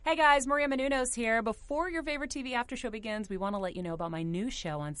Hey guys, Maria Menounos here. Before your favorite TV after show begins, we want to let you know about my new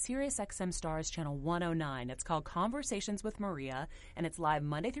show on SiriusXM Stars Channel 109. It's called Conversations with Maria, and it's live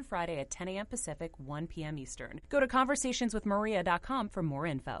Monday through Friday at 10 a.m. Pacific, 1 p.m. Eastern. Go to conversationswithmaria.com for more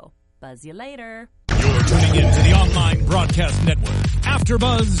info. Buzz you later. You're tuning in to the online broadcast network,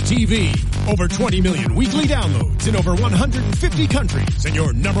 AfterBuzz TV. Over 20 million weekly downloads in over 150 countries, and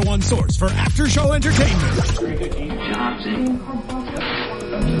your number one source for after-show entertainment.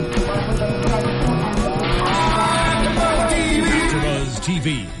 AfterBuzz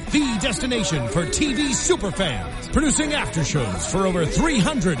TV, the destination for TV superfans, producing after shows for over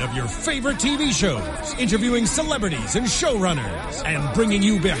 300 of your favorite TV shows, interviewing celebrities and showrunners, and bringing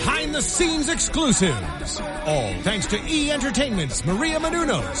you behind-the-scenes exclusives. All thanks to E! Entertainment's Maria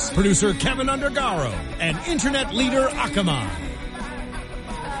Menounos, producer Kevin Undergaro, and internet leader Akamai.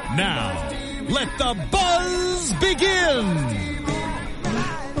 Now, let the buzz begin!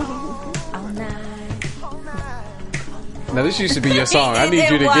 Now, this used to be your song. I need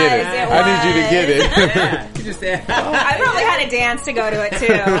you to get it. I need you to get it. You just said, I probably had a dance to go to it,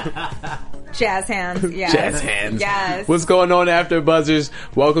 too. Jazz hands, yes. Jazz hands. Yes. What's going on, After Buzzers?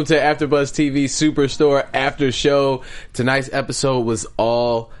 Welcome to AfterBuzz TV Superstore After Show. Tonight's episode was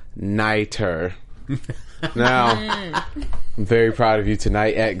all nighter. Now, I'm very proud of you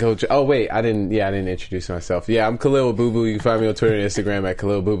tonight at Go. Oh wait, I didn't introduce myself. Yeah, I'm Khalil Boo Boo. You can find me on Twitter and Instagram at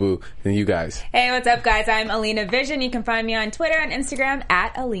Khalil Boo Boo. And you guys. Hey, what's up, guys? I'm Alina Vision. You can find me on Twitter and Instagram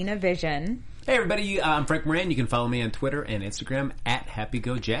at Alina Vision. hey everybody, I'm Frank Moran. You can follow me on Twitter and Instagram at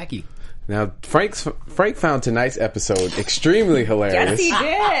HappyGoJackie. Now, Frank found tonight's episode extremely hilarious.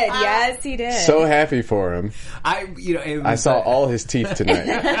 Yes, he did. So happy for him. I saw all his teeth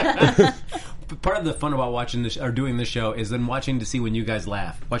tonight. Part of the fun about watching this or doing this show is then watching to see when you guys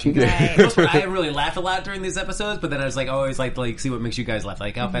laugh. Watching, right. I really laughed a lot during these episodes, but then I was like, always like see what makes you guys laugh,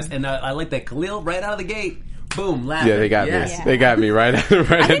 like how fast. And I like that Khalil right out of the gate. Boom, laughing. Yeah, they got me. Yeah. They got me right at the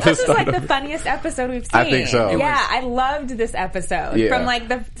start. I think this is like the funniest episode we've seen. I think so. Yeah, I loved this episode. Yeah. From like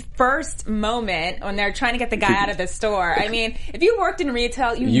the first moment when they're trying to get the guy out of the store. I mean, if you worked in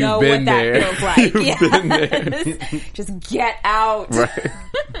retail, you know what that feels like. Just get out. Right.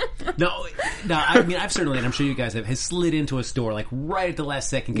 No, I mean, I've certainly, and I'm sure you guys has slid into a store like right at the last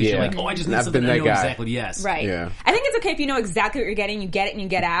second because you're like, oh, I just need I've something. been I that know guy. exactly. Yes. Right. Yeah. I think it's okay if you know exactly what you're getting, you get it and you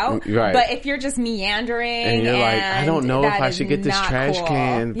get out. Right. But if you're just meandering And you're like, I don't know if I should get this trash cool.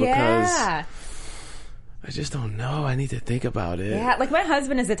 can because Yeah. I just don't know. I need to think about it. Yeah, like my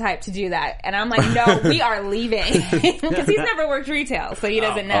husband is the type to do that. And I'm like, no, we are leaving. Because he's never worked retail, so he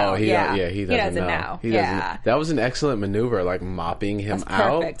doesn't know. He doesn't know. Yeah. That was an excellent maneuver, like mopping him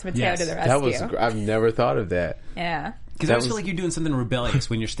out. Perfect. Mateo to the rescue. That was, I've never thought of that. Yeah. Because I always feel like you're doing something rebellious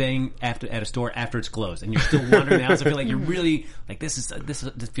when you're staying at a store after it's closed, and you're still wandering out. So I feel like you're really like this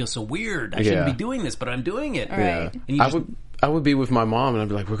feels so weird. I shouldn't be doing this, but I'm doing it. Right. Yeah. And I would be with my mom, and I'd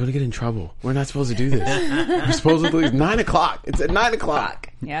be like, "We're going to get in trouble. We're not supposed to do this. We're supposed to leave 9:00. It's at 9:00."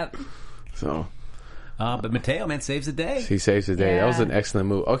 Yep. So. But Mateo, man, saves the day. He saves the day. Yeah. That was an excellent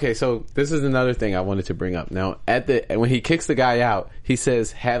move. Okay, so this is another thing I wanted to bring up. Now, when he kicks the guy out, he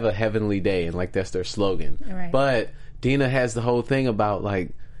says, "Have a heavenly day," and like that's their slogan. Right. But Dina has the whole thing about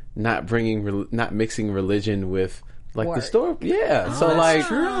like not mixing religion with like Work. the store. Yeah. So like,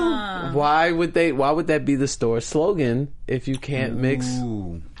 why would that be the store slogan if you can't mix?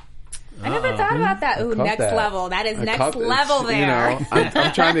 I never thought about that. Ooh, next level. That is next level there. You know,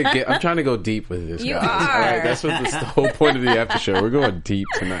 I'm trying to go deep with this. You guys. are. All right, that's what the whole point of the after show. We're going deep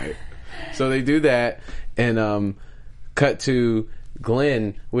tonight. So they do that, and cut to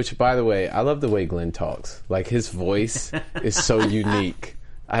Glenn. Which, by the way, I love the way Glenn talks. Like his voice is so unique.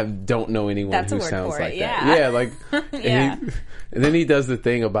 I don't know anyone who sounds like that. Yeah, like and then he does the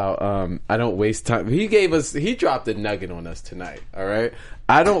thing about I don't waste time. He dropped a nugget on us tonight. All right,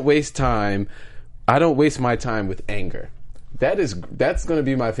 I don't waste time. I don't waste my time with anger. That's going to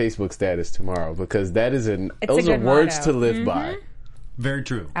be my Facebook status tomorrow because those are words to live by. Very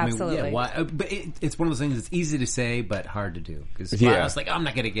true. Absolutely. I mean, but it's one of those things that's easy to say but hard to do. Because I was like, I'm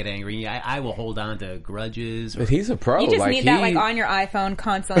not going to get angry. I will hold on to grudges. But he's a pro. You just need that like on your iPhone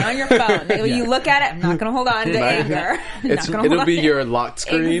constantly, on your phone. When you look at it, I'm not going to hold on to anger. It'll be your locked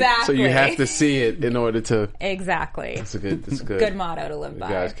screen, exactly. So you have to see it in order to... Exactly. That's good. Good motto to live by.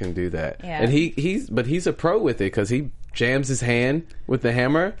 You guys can do that. Yeah. And he's a pro with it because he jams his hand with the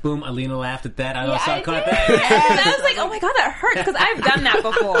hammer. Boom, Alina laughed at that. I Yeah, also I caught did. that. And I was like, oh my God, that hurts because I've done that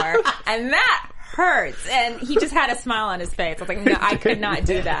before. And that hurts. And he just had a smile on his face. I was like, no, I could not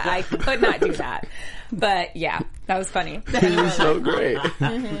do that. I could not do that. But yeah, that was funny. It was so great.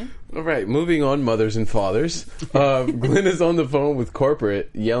 All right, moving on, mothers and fathers. Glenn is on the phone with corporate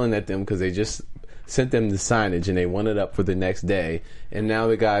yelling at them because they just sent them the signage and they want it up for the next day. And now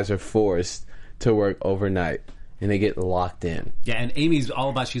the guys are forced to work overnight. And they get locked in. Yeah, and Amy's all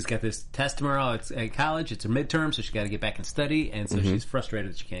about, she's got this test tomorrow at college. It's her midterm, so she's got to get back and study. And so she's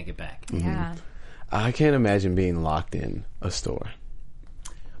frustrated that she can't get back. Yeah. I can't imagine being locked in a store.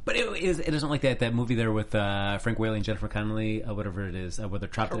 But it isn't like that movie there with Frank Whaley and Jennifer Connelly, whatever it is, where they're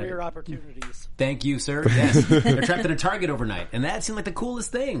trapped Career Opportunities. Thank you, sir. Yes. They're trapped in a Target overnight. And that seemed like the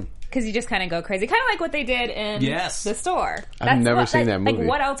coolest thing. Because you just kind of go crazy. Kind of like what they did in the store. I've never seen that movie. Like,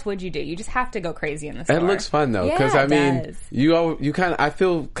 what else would you do? You just have to go crazy in the store. It looks fun, though. Because, I mean, I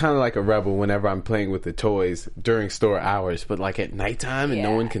feel kind of like a rebel whenever I'm playing with the toys during store hours. But, like, at nighttime and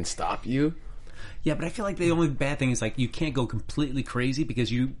no one can stop you. Yeah, but I feel like the only bad thing is, like, you can't go completely crazy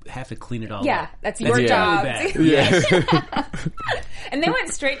because you have to clean it all up. Yeah, that's your job. Really bad. And they went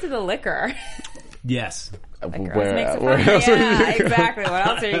straight to the liquor. Yes. Where else? Yeah, exactly. What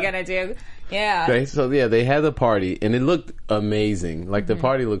else are you going to do? Yeah. Okay, so, they had the party, and it looked amazing. Like, the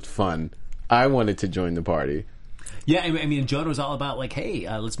party looked fun. I wanted to join the party. Yeah, I mean, Jonah was all about, like, hey,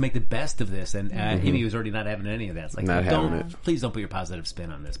 let's make the best of this. And Amy was already not having any of that. It's like, please don't put your positive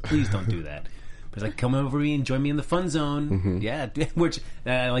spin on this. Please don't do that. But it's like, come over and join me in the fun zone. Yeah, which,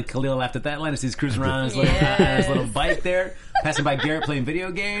 like, Khalil laughed at that line as he's cruising around on his little bike there, passing by Garrett playing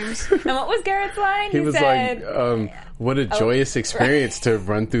video games. And what was Garrett's line? He was said, like, what a joyous experience to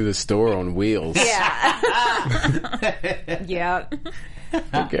run through the store on wheels. Yeah. Yeah.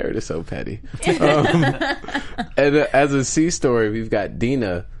 Garrett is so petty. And as a C story, we've got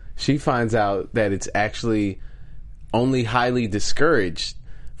Dina. She finds out that it's actually only highly discouraged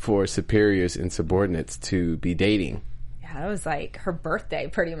for superiors and subordinates to be dating. Yeah, it was like her birthday,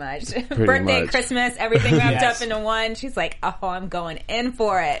 pretty much. Birthday, Christmas, everything wrapped up into one. She's like, oh, I'm going in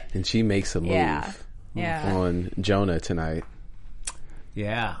for it. And she makes a move on Jonah tonight.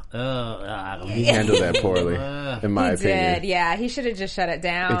 Yeah. He handled that poorly, in my opinion. Did. Yeah, he should have just shut it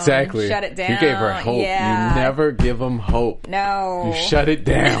down. Exactly. Shut it down. You gave her hope. Yeah. You never give him hope. No. You shut it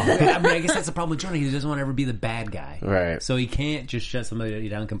down. I mean, I guess that's the problem with Jonah. He doesn't want to ever be the bad guy. Right. So he can't just shut somebody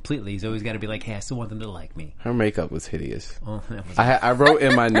down completely. He's always got to be like, hey, I still want them to like me. Her makeup was hideous. Oh, that was I wrote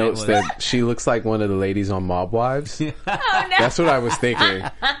in my notes that she looks like one of the ladies on Mob Wives. Oh, no. That's what I was thinking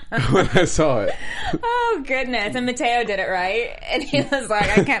when I saw it. Oh, goodness. And Mateo did it right. And he was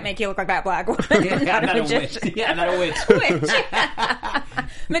like, I can't make you look like that black woman. Not a witch. Yeah, not a witch.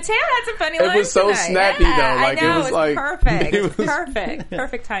 Mateo had some funny lines. It was so tonight. snappy, though. Like, I know, it was like perfect. It was perfect.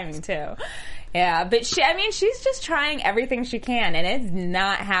 Perfect timing, too. Yeah, but she's just trying everything she can, and it's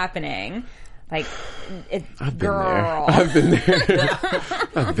not happening. Like, I've been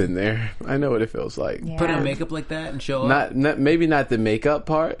there. I know what it feels like. Yeah. Put on makeup like that and show up. Maybe not the makeup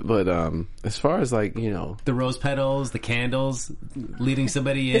part, but as far as like, you know, the rose petals, the candles, leading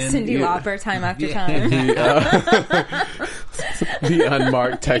somebody in. The Cyndi Lauper time after time. The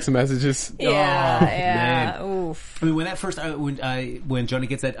unmarked text messages. Yeah. Oof. I mean, when that first when Jonah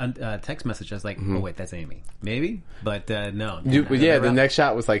gets that text message, I was like, oh wait, that's Amy, maybe, but no. The next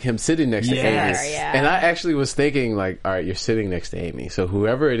shot was like him sitting next to Amy. Yeah. And I actually was thinking, like, all right, you're sitting next to Amy, so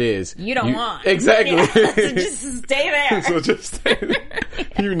whoever it is, you don't want. Exactly. Yeah, so just stay there. So just stay there.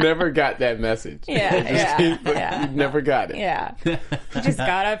 You never got that message. You never got it. Yeah. He just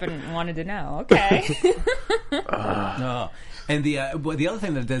got up and wanted to know. Okay. And the other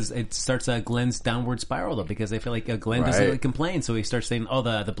thing that does, it starts Glenn's downward spiral, though, because I feel like Glenn doesn't really complain, so he starts saying, "Oh,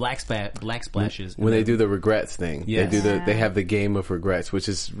 the black splashes." When they do the regrets thing, they have the game of regrets, which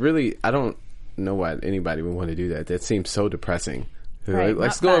is really, I don't know why anybody would want to do that. That seems so depressing. Right,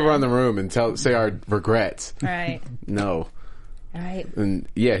 let's go around the room and say our regrets. Right. No. Right. And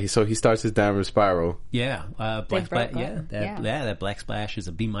so he starts his downward spiral. Yeah, black splash. That black splash is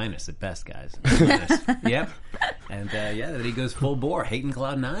a B- at best, guys. Yep. And then he goes full bore, hating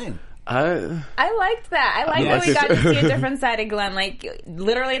Cloud9. I liked that. I liked that we got to see a different side of Glenn. Like,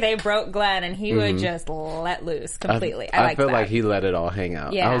 literally, they broke Glenn, and he would just let loose completely. I felt like he let it all hang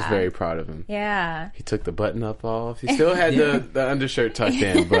out. Yeah. I was very proud of him. Yeah. He took the button up off. He still had the undershirt tucked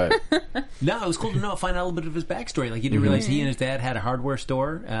in, but... No, it was cool to find out a little bit of his backstory. Like, he didn't realize he and his dad had a hardware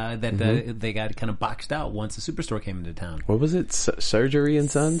store that they got kind of boxed out once the Superstore came into town. What was it? Surgery and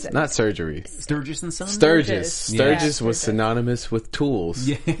Sons? Not Surgery. Sturgis and Sons? Sturgis was synonymous with tools.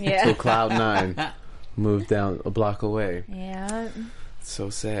 Yeah. So Cloud9 moved down a block away. Yeah. So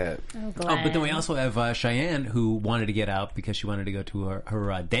sad. Oh, Glenn. But then we also have Cheyenne, who wanted to get out because she wanted to go to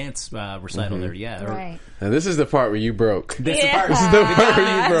her dance recital there. Yeah, Right. And this is the part where you broke. This is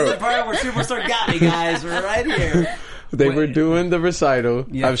the part where Superstar got me, guys. We're right here. They were doing the recital.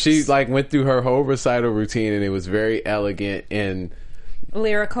 Yes. She went through her whole recital routine, and it was very elegant and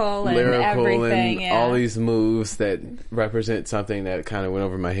lyrical and everything. And all these moves that represent something that kind of went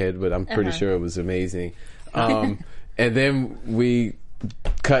over my head, but I'm pretty sure it was amazing. And then we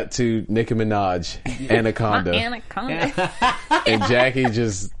cut to Nicki Minaj, Anaconda. And Jackie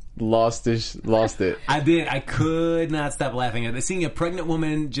just lost it. I did. I could not stop laughing at it. Seeing a pregnant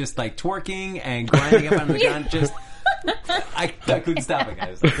woman just like twerking and grinding up on the ground, just I couldn't stop it,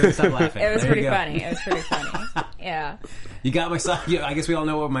 guys. I couldn't stop laughing. It was pretty funny. Yeah. You got my son. Yeah, I guess we all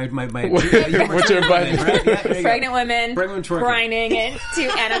know what my what's your button? Right? Yeah, Pregnant women twerking. grinding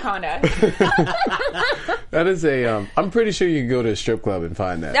into Anaconda. That is I'm pretty sure you can go to a strip club and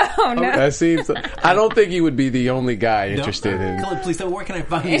find that. Oh, no. That seems. I don't think you would be the only guy interested in. Colin, please, where can I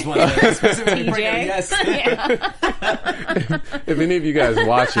find these ones? Specifically pregnant, yes. If any of you guys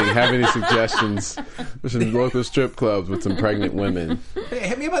watching have any suggestions for some local strip clubs with some pregnant women, hey,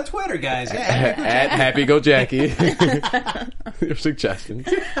 hit me up on Twitter, guys. Yeah. At Happy Go Jackie. Your suggestions.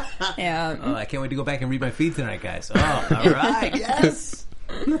 Yeah. Oh, I can't wait to go back and read my feed tonight, guys. Oh, all right. Yes.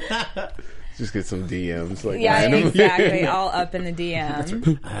 Just get some DMs. Randomly. Exactly. All up in the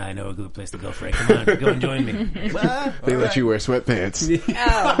DMs. I know a good place to go, Frank. Come on, go and join me. They let you wear sweatpants.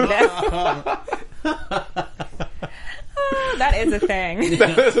 Oh, no. That is a thing.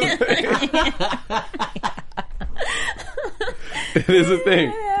 It is a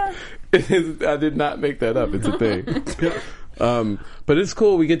thing. Yeah. I did not make that up. It's a thing. But it's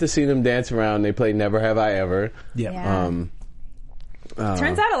cool. We get to see them dance around. They play Never Have I Ever. Yeah.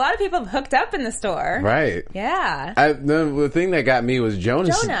 Turns out a lot of people have hooked up in the store. Right. Yeah. The thing that got me was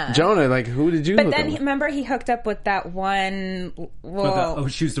Jonah. Like, who did you But hook then, up with? remember, he hooked up with that one...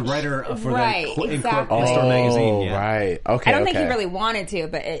 she was the writer for exactly. In-Store magazine. Yeah. Right. Okay, I don't think he really wanted to,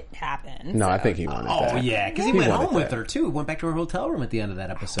 but it happened. No, so. I think he wanted that. Oh, yeah, because he went home with her, too. Went back to her hotel room at the end of that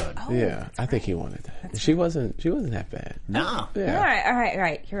episode. Oh, yeah, I think he wanted that. She wasn't that bad. No. Yeah. All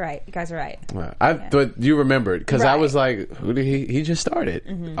right. You're right. You guys are right. But you remembered, because I Right. was like, who did he just started.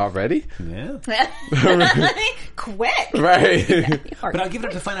 Mm-hmm. Already? Yeah. Quick. Right. But I'll give it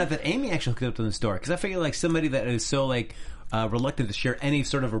up to find out that Amy actually hooked up in the store, because I figure like somebody that is so like reluctant to share any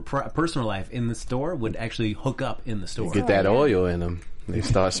sort of a personal life in the store would actually hook up in the store. Get that oil in them. They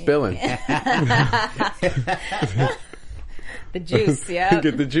start spilling. The juice, yeah.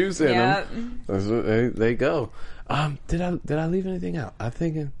 Get the juice in them. That's what they go. Did I leave anything out? I'm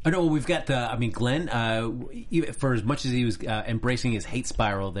thinking. Oh no, we've got Glenn. For as much as he was embracing his hate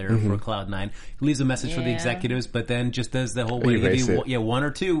spiral there for Cloud9, he leaves a message for the executives, but then just does the whole way to give you one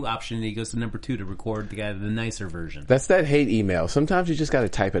or two option. And he goes to number 2 to record the nicer version. That's that hate email. Sometimes you just got to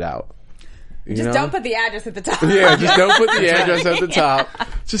type it out. Just don't put the address at the top. Yeah, just don't put the address at the top.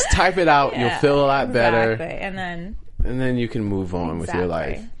 Just type it out. Yeah, you'll feel a lot better. Exactly. And then you can move on with your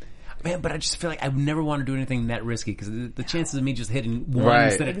life. Man, but I just feel like I would never want to do anything that risky, because the chances of me just hitting one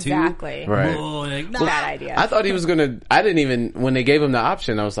instead of 2. Exactly. Right. Whoa, Bad idea. I thought he was going to... I didn't even... When they gave him the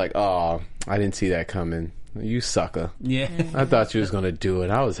option, I was like, oh, I didn't see that coming. You sucker. Yeah. I thought you was going to do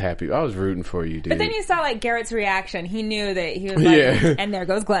it. I was happy. I was rooting for you, dude. But then you saw like Garrett's reaction. He knew that he was like, and there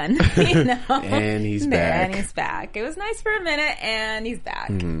goes Glenn. You know? And he's back. And he's back. It was nice for a minute, and he's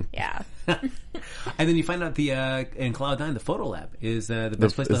back. Yeah. And then you find out in Cloud9, the photo lab is the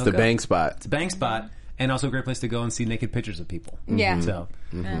best place to hook up. It's the bang spot. It's a bang spot, and also a great place to go and see naked pictures of people. Yeah. So,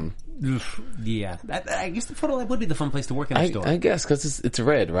 yeah. I guess the photo lab would be the fun place to work in a store. I guess, because it's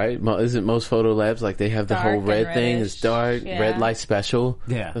red, right? Isn't most photo labs, like, they have the whole red thing? It's dark, red light special.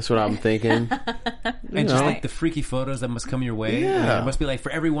 Yeah. That's what I'm thinking. And just like the freaky photos that must come your way. Yeah. It must be like, for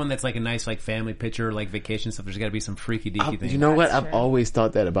everyone that's like a nice like family picture, like vacation stuff, there's got to be some freaky deaky things. You know what? That's I've true. always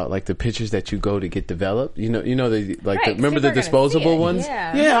thought that about like the pictures that you go to get developed. You know, Right, remember the disposable ones?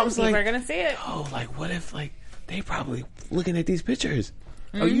 Yeah. I was like, we're gonna see it. oh, like what if like they probably looking at these pictures?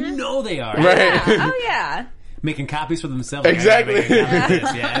 Oh, you know they are. Right. Yeah. Oh yeah. Making copies for themselves. Exactly.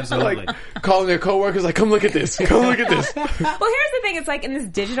 Yeah, absolutely. Like calling their coworkers, like, come look at this. Come look at this. Well, here's the thing. It's like in this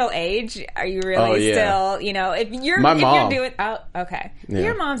digital age, are you really still, if you're doing, okay. Yeah.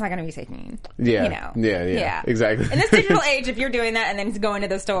 Your mom's not going to be taking, Yeah. Yeah. Exactly. In this digital age, if you're doing that and then going to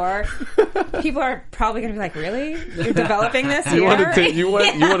the store, people are probably going to be like, really? You're developing this here? You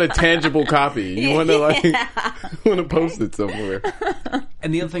want a tangible copy. You want to want to post it somewhere.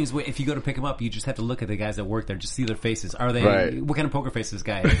 And the other thing is, if you go to pick them up, you just have to look at the guys that work there, just see their faces. Are they? What kind of poker face is this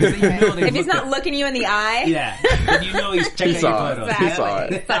guy? If he's not looking you in the eye, then you know he's checking out your photos.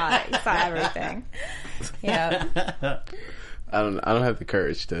 Exactly. He saw everything. Yeah. I don't have the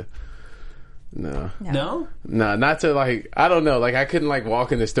courage to. No, not to I don't know. I couldn't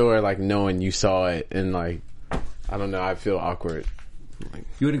walk in the store knowing you saw it, and I don't know. I feel awkward.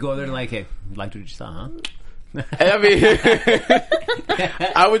 You wouldn't go there hey, liked what you saw, huh? I mean,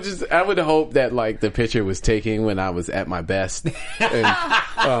 I would hope that the picture was taken when I was at my best, and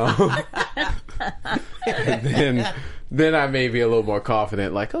then I may be a little more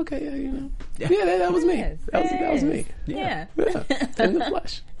confident. Okay, that was me. That was me. Yeah, in the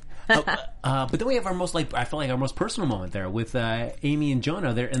flesh. But then we have our most I felt our most personal moment there with Amy and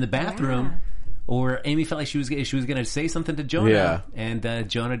Jonah. They're in the bathroom. Or Amy felt like she was going to say something to Jonah, and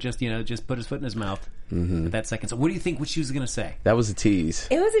Jonah just put his foot in his mouth at that second. So, what do you think? What she was going to say? That was a tease.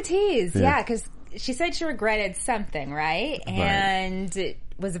 It was a tease, because she said she regretted something, right? And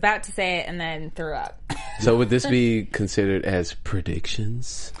was about to say it, and then threw up. So, would this be considered as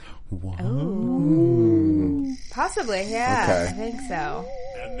predictions? Ooh. Possibly, yeah. Okay. I think so.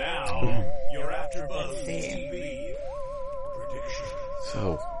 And now, your AfterBuzz TV predictions.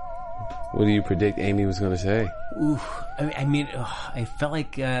 So. What do you predict Amy was going to say? Ooh, I felt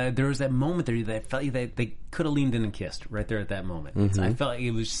like there was that moment there that I felt like they could have leaned in and kissed right there at that moment. Mm-hmm. So I felt like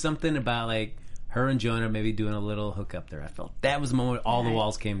it was something about her and Jonah maybe doing a little hookup there. I felt that was the moment all the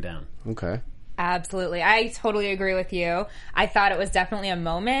walls came down. Okay. Absolutely. I totally agree with you. I thought it was definitely a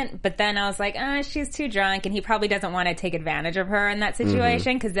moment, but then I was like, she's too drunk, and he probably doesn't want to take advantage of her in that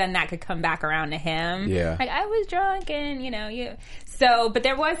situation, because then that could come back around to him. Yeah. I was drunk, and, you... So, but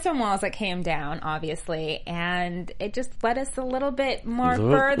there was some walls that came down, obviously, and it just led us a little bit more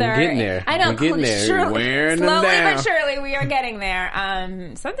further. We're getting there. I know. We're getting there. Slowly but surely, we are getting there.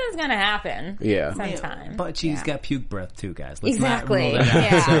 Something's going to happen. Yeah. Sometime. But she's got puke breath, too, guys. Let's exactly.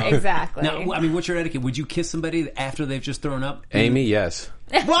 Yeah, exactly. Now, what's your etiquette? Would you kiss somebody after they've just thrown up? Amy, yes.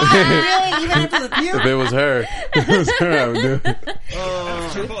 What? Really? Even after the puke? If it was her, I would do it.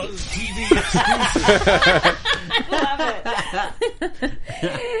 AfterBuzz TV Love it.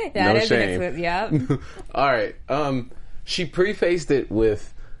 No shame. Yep. All right. She prefaced it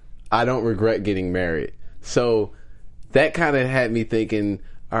with, "I don't regret getting married." So that kind of had me thinking,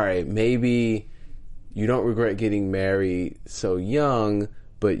 all right, maybe you don't regret getting married so young,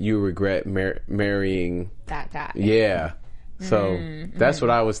 but you regret marrying that guy. Yeah. So that's what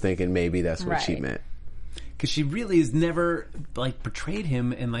I was thinking. Maybe that's what she meant. Because she really has never portrayed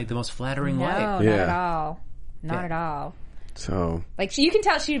him in the most flattering light. No, not at all. Not at all. So you can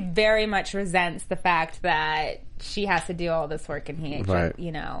tell she very much resents the fact that she has to do all this work, and he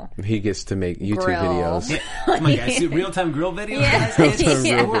he gets to make YouTube videos. Yeah. Oh my God, see real-time grill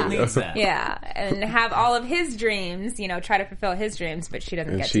videos? Yeah, and have all of his dreams, try to fulfill his dreams, but she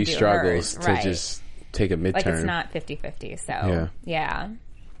doesn't get to do hers. She struggles to just take a midterm. It's not 50-50, so yeah.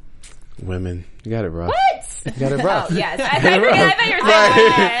 Women, you got it rough. What? You got it rough. Oh, yes. I thought you were saying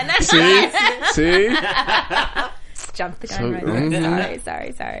women. See? Jump the gun right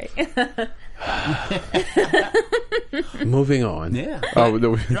there. Sorry. Moving on. Yeah.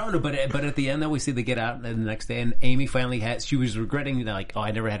 But at the end, though, we see they get out the next day, and Amy finally she was regretting,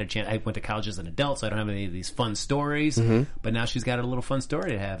 I never had a chance. I went to college as an adult, so I don't have any of these fun stories. Mm-hmm. But now she's got a little fun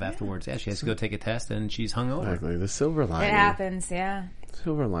story to have afterwards. Yeah, she has to go take a test, and she's hungover. Exactly. The silver lining. It happens, yeah.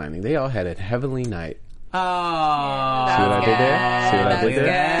 Silver lining. They all had a heavenly night. Oh. Yeah, see what I did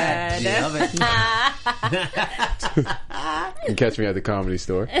there? Love it. You can catch me at the Comedy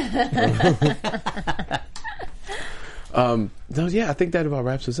Store. I think that about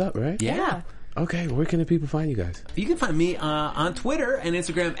wraps us up, right? Yeah. Okay, where can the people find you guys? You can find me on Twitter and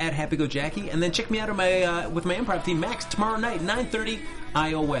Instagram at HappyGoJackie, and then check me out on my with my improv team, Max, tomorrow night, 9:30,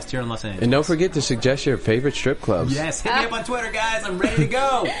 IO West here in Los Angeles. And don't forget to suggest your favorite strip clubs. Yes, hit me up on Twitter, guys. I'm ready to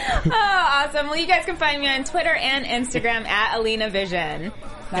go. Oh, awesome. Well, you guys can find me on Twitter and Instagram at Alina Vision.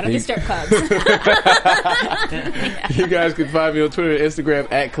 Not at the strip clubs. You guys can find me on Twitter and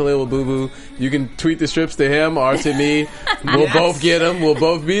Instagram at Khalil Boo Boo. You can tweet the strips to him or to me. We'll both get them. We'll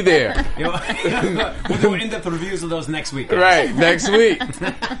both be there. We'll do in-depth reviews of those next week. Right, next week.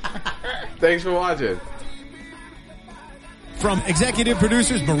 Thanks for watching. From executive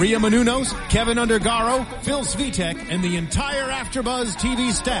producers Maria Menounos, Kevin Undergaro, Phil Svitek, and the entire AfterBuzz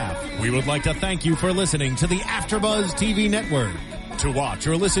TV staff, we would like to thank you for listening to the AfterBuzz TV network. To watch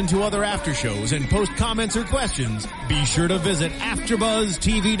or listen to other after shows and post comments or questions, be sure to visit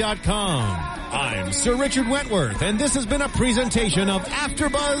AfterBuzzTV.com. I'm Sir Richard Wentworth, and this has been a presentation of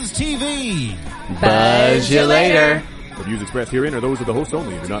AfterBuzz TV. Buzz you later. The views expressed herein are those of the hosts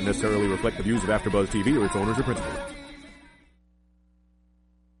only and do not necessarily reflect the views of AfterBuzz TV or its owners or principals.